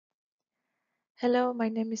Hello, my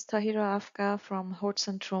name is Tahereh Afghah from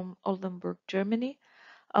Hortzentrum, Oldenburg, Germany.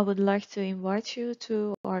 I would like to invite you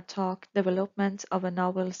to our talk, Development of a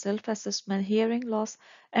Novel Self-Assessment Hearing Loss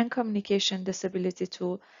and Communication Disability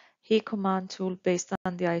Tool, Hear Command Tool based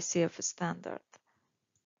on the ICF standard.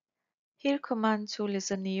 Hear Command Tool is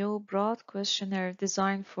a new, broad questionnaire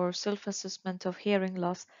designed for self-assessment of hearing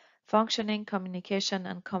loss, functioning, communication,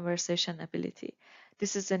 and conversation ability.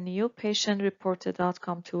 This is a new patient-reported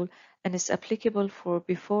outcome tool and is applicable for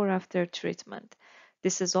before-after treatment.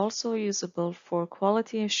 This is also usable for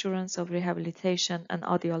quality assurance of rehabilitation and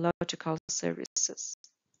audiological services.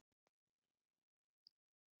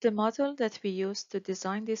 The model that we use to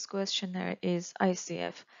design this questionnaire is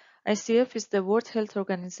ICF. ICF is the World Health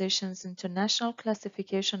Organization's International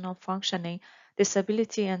Classification of Functioning,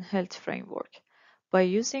 Disability and Health Framework. By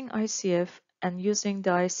using ICF and using the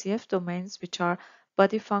ICF domains, which are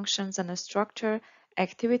body functions and structure,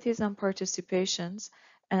 activities and participations,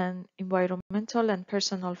 and environmental and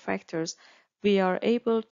personal factors, we are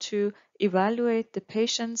able to evaluate the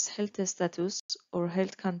patient's health status or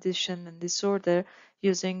health condition and disorder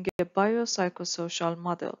using a biopsychosocial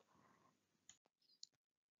model.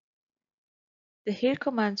 The Hear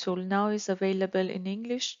Command tool now is available in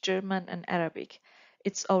English, German, and Arabic.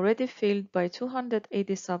 It's already filled by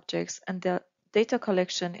 280 subjects and the data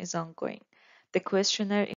collection is ongoing. The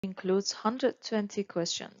questionnaire includes 120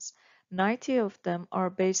 questions. 90 of them are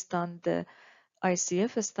based on the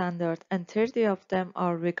ICF standard and 30 of them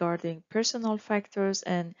are regarding personal factors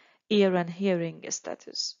and ear and hearing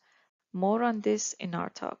status. More on this in our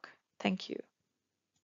talk. Thank you.